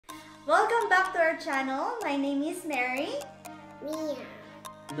Welcome back to our channel. My name is Mary. Mia.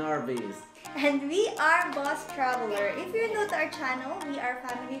 Narvis. And we are Boss Traveler. If you're new to our channel, we are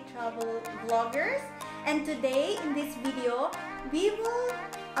family travel vloggers. And today, in this video, we will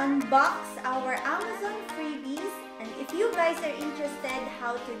unbox our Amazon freebies. And if you guys are interested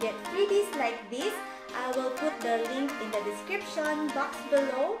how to get freebies like this, I will put the link in the description box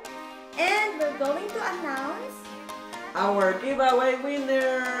below. And we're going to announce Our giveaway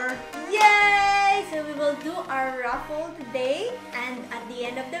winner! Yay! So we will do our raffle today, and at the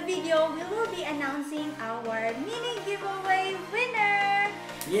end of the video, we will be announcing our mini giveaway winner.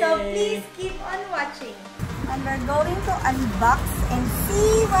 Yay. So please keep on watching. And we're going to unbox and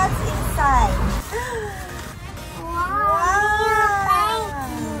see what's inside. Wow.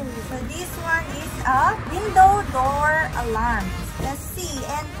 So this one is a window door alarm. Let's see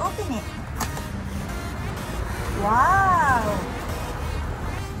and open it. Wow!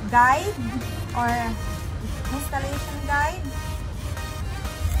 Guide or installation guide.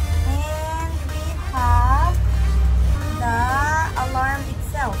 And we have the alarm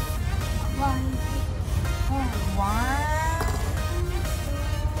itself. One.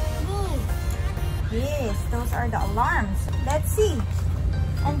 Yes, those are the alarms. Let's see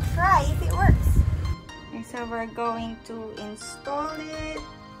and try if it works. And so we're going to install it. It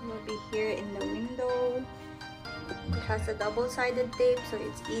will be here in the window. It has a double-sided tape, so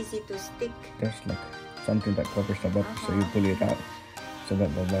it's easy to stick. There's like something that covers the box, so you pull it out so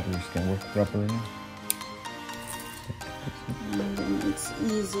that the batteries can work properly. And then it's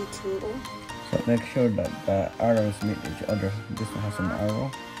easy to... So make sure that the arrows meet each other. This one has an arrow,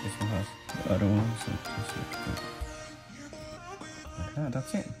 this one has the other one, so just like that.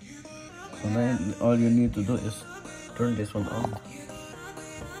 That's it. So then all you need to do is turn this one on.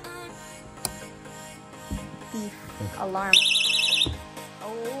 Thief alarm.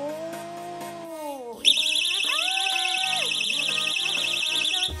 Oh!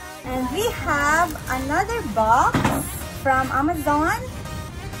 And we have another box from Amazon.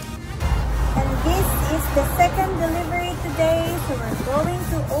 And this is the second delivery today, so we're going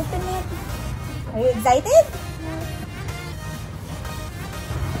to open it. Are you excited?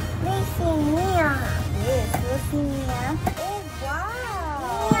 We see Mia. Yes, we'll see Mia. Oh,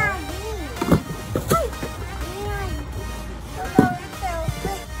 wow! Mia.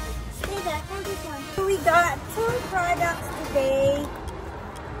 So we got two products today.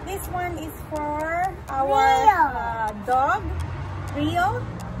 This one is for our dog, Rio.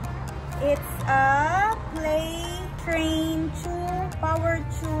 It's a play train chew, power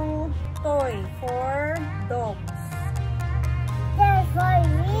chew toy for dogs. That's for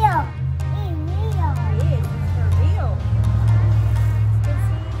real. It's real. Yes, it's for Rio.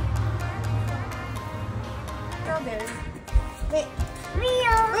 Strawberry. Wait.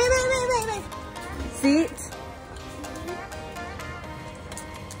 Real. Wait. Sit.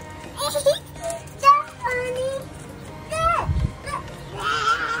 That's funny.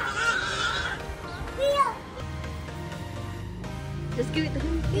 Real. Just give it to him.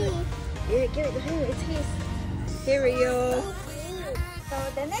 Yeah, give it to him. It's his. Here we go. So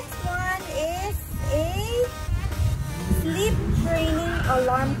the next one is a sleep training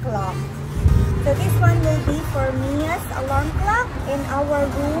alarm clock. So this one will be for Mia's alarm clock in our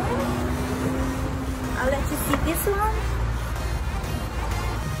room. I'll let you see this one.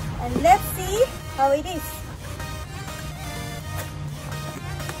 And let's see how it is.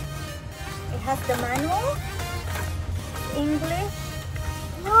 It has the manual, English.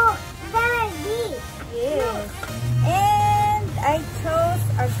 No, Daddy. Yes. And I chose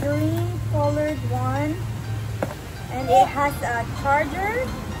a green colored one. And it has a charger.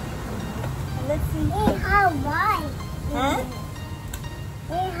 And let's see. It has white. Huh?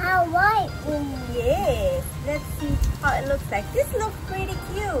 It has white. Yes. Let's see how it looks like. This looks pretty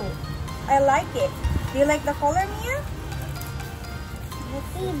cute. I like it. Do you like the color, Mia? Let's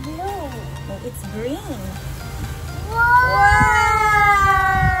see blue. Oh, it's green. Wow!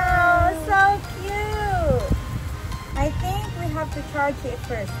 So cute. I think we have to charge it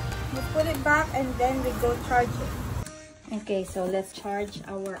first. We put it back and then we go charge it. Okay, so let's charge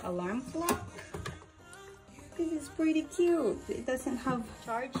our alarm clock. This is pretty cute. It doesn't have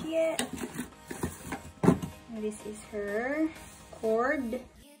charge yet. And this is her cord.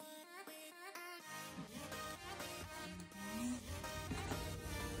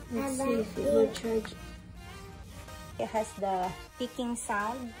 Let's see if it will charge. It has the ticking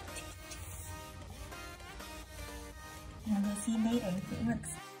sound. And we'll see later if it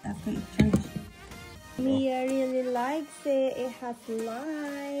works after it charges. Mia really likes it. It has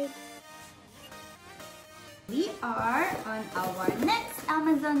lights. We are on our next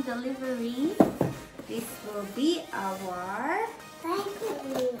Amazon delivery. This will be our...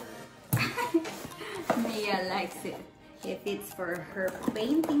 Mia likes it if it's for her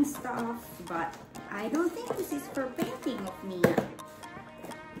painting stuff, but I don't think this is for painting of Mia.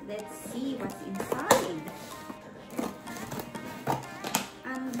 Let's see what's inside.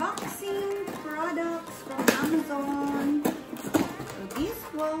 Unboxing products from Amazon. So this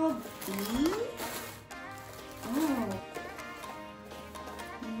will be... Oh.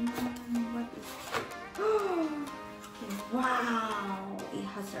 What is... Wow! It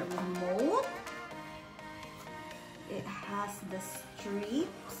has a remote. It has the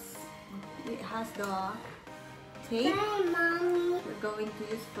strips. It has the tape. Hi, Mommy. We're going to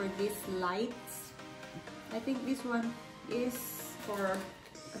use for these lights. I think this one is for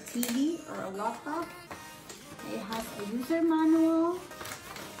a TV or a laptop. It has a user manual.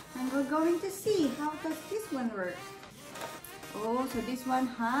 And we're going to see how does this one work. Oh, so this one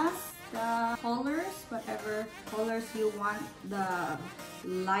has the colors, whatever colors you want the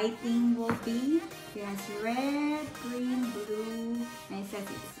lighting will be. It has red, green, blue, and it says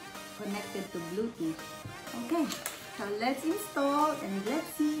it's connected to Bluetooth. Okay, so let's install and let's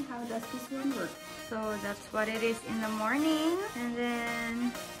see how does this one work. So that's what it is in the morning, and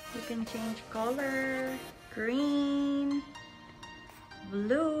then you can change color, green,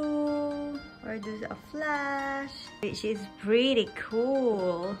 blue, or do a flash, which is pretty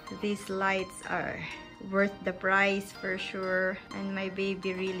cool. These lights are worth the price for sure, and my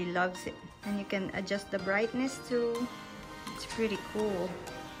baby really loves it. And you can adjust the brightness too. It's pretty cool.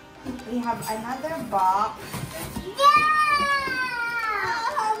 We have another box. Yeah!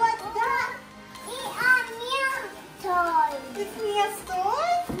 Oh, what's that? It's a new toy. It's Mia's toy?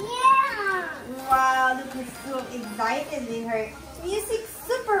 Yeah! Wow, look, we're so excited with her Music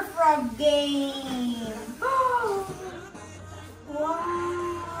Super Frog game.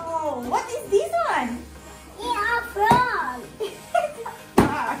 Wow! What is this one? It's a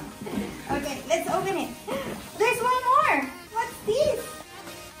frog. Okay, let's open it. There's one more. What's this?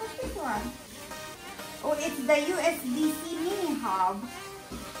 What's this one? Oh, it's the USB-C mini hub.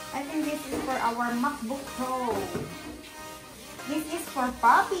 I think this is for our MacBook Pro. This is for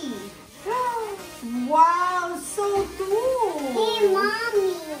Papi. Wow, so cool. Hey,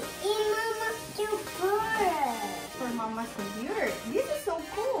 Mommy. It's Mama's computer. For Mama's computer. This is so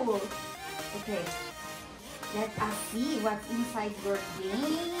cool. Okay, let us see what's inside your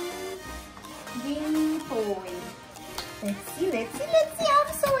game toy. Let's see. I'm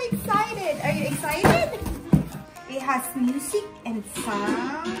so excited. Are you excited? It has music and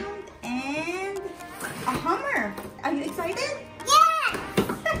sound and a hammer. Are you excited? Yeah!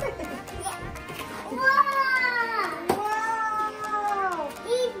 Wow! Wow!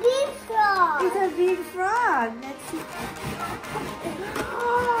 It's big frog. It's a big frog. Let's see.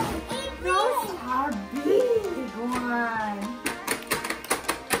 It's Those are big ones.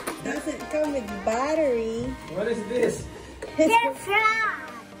 Doesn't come with battery. What is this? big frog.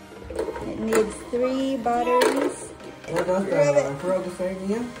 It needs 3 batteries. What does the frog say,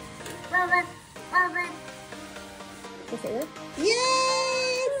 Mia? Baba, Baba. Does it work? Yay!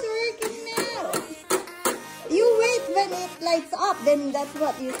 It's working now. You wait when it lights up, then that's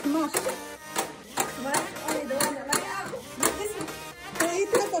what you smash. What? Only the one that lights up. So it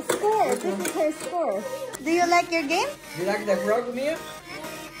has a score. This is her score. Do you like your game? You like the frog, Mia?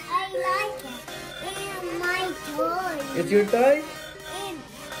 I like it. It's my toy. It's your toy?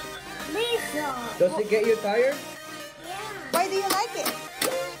 It's big frog. Does it get you tired? Yeah. Why do you like it?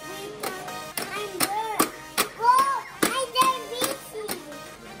 I'm good. Oh, I did busy.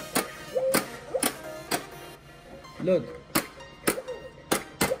 Look.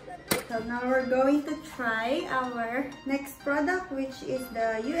 So now we're going to try our next product, which is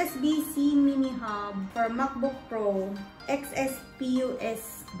the USB-C mini hub for MacBook Pro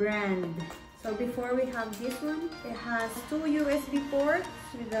XSPUS brand. So before we have this one, it has 2 USB ports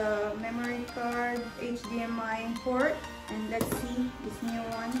with a memory card, HDMI port, and let's see this new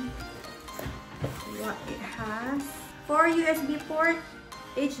one, what it has. 4 USB port,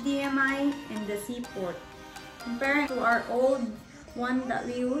 HDMI, and the C port. Comparing to our old one that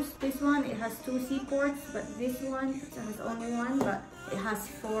we use, this one it has 2 C ports, but this one it has only 1, but it has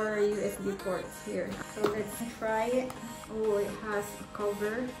 4 USB ports here. So let's try it. Oh, it has a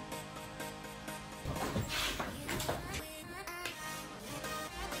cover.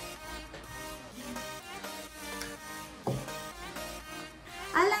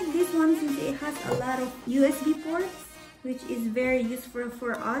 I like this one since it has a lot of USB ports, which is very useful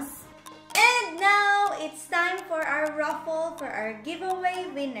for us. And now it's time for our raffle for our giveaway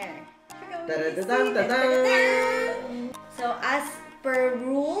winner. going to Ta-da-da-dam, see. ta-dam. So as per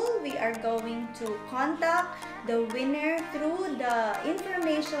rule, we are going to contact the winner through the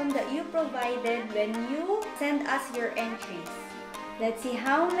information that you provided when you send us your entries. Let's see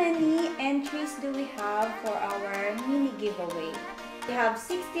how many entries do we have for our mini giveaway. We have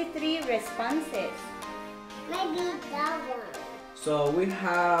 63 responses. Maybe that one. So we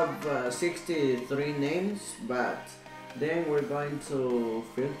have 63 names, but then we're going to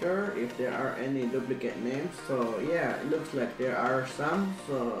filter if there are any duplicate names. So yeah, it looks like there are some.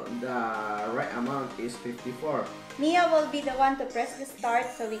 So the right amount is 54. Mia will be the one to press the start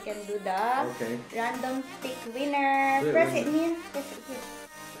so we can do the Okay. random pick winner. Do it, Press it, winner. Mia. Press it here.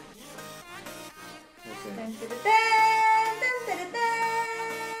 Okay. Dun, dun, dun, dun, dun, dun, dun, dun.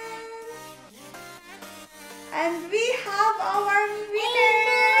 And we have our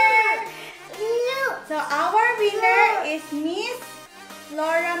winner! Look. So our winner is Miss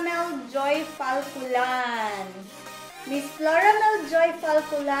Floramel Joy Falculan. Miss Floramel Joy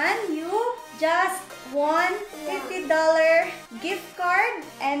Falculan, you just won $50 gift card.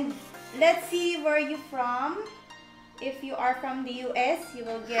 And let's see where you from. If you are from the US, you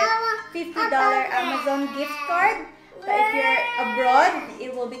will get $50 Amazon gift card. But if you're abroad, it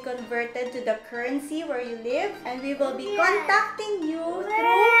will be converted to the currency where you live. And we will be contacting you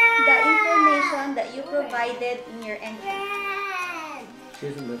through the information that you provided in your entry.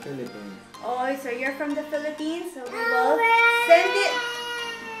 She's in the Philippines. Oh, so you're from the Philippines, so we will send it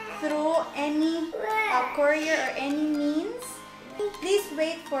through any courier or any means. Please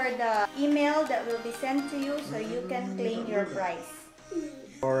wait for the email that will be sent to you so you can claim your prize.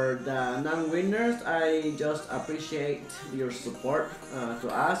 For the non-winners, I just appreciate your support to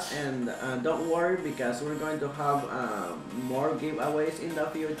us, and don't worry because we're going to have more giveaways in the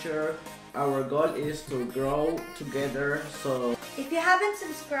future. Our goal is to grow together. So If you haven't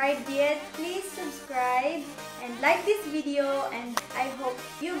subscribed yet, please subscribe and like this video, and I hope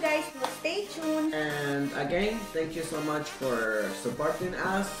you guys will stay tuned. and again, thank you so much for supporting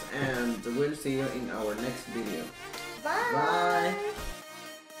us, and we'll see you in our next video. Bye! Bye.